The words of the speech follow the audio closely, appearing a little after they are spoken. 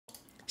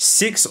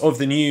6 of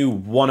the new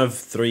 1 of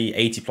 3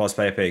 80+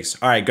 player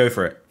picks. All right, go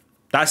for it.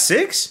 That's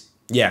 6?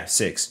 Yeah,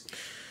 6.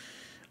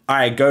 All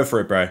right, go for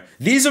it, bro.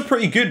 These are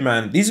pretty good,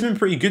 man. These have been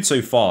pretty good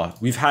so far.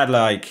 We've had,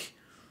 like,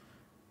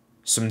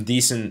 some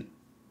decent...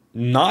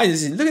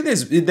 Nice. Look at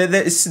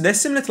this. They're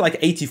similar to,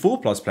 like,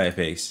 84+ player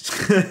picks.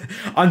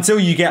 Until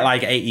you get,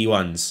 like,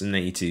 81s and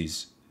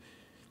 82s.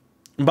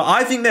 But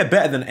I think they're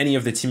better than any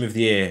of the Team of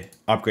the Year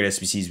upgrade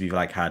SBCs we've,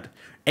 like, had.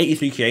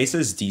 83 Chiesa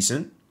is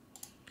decent.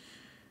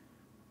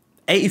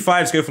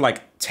 85s go for,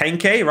 like,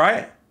 10k,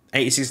 right?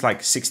 86 like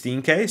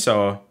 16k,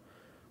 so...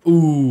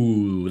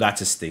 Ooh,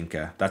 that's a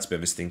stinker. That's a bit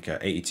of a stinker.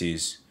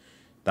 82s.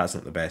 That's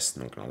not the best,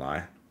 not gonna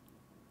lie.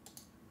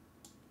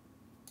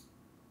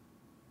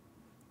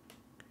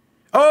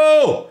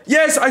 Oh!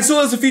 Yes, I saw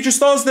there was a future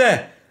stars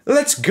there.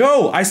 Let's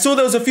go. I saw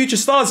there was a future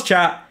stars,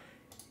 chat.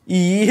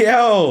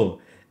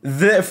 Yo!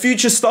 The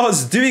future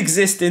stars do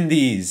exist in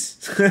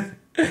these.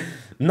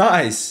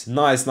 Nice.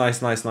 Nice,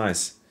 nice, nice,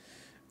 nice.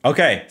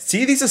 Okay,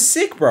 see, these are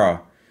sick, bro.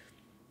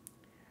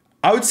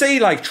 I would say,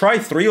 like, try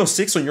 3 or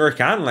 6 on your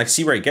account and, like,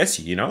 see where it gets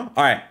you, you know?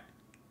 All right.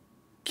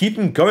 Keep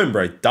them going,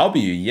 bro.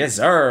 W. Yes,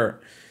 sir.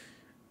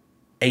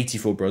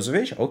 84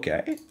 Brozovic.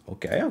 Okay.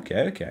 Okay,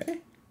 okay, okay.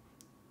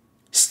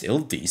 Still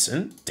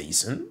decent.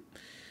 Decent.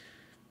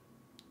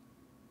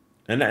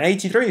 And an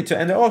 83 to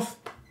end it off.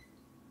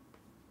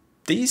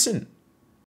 Decent.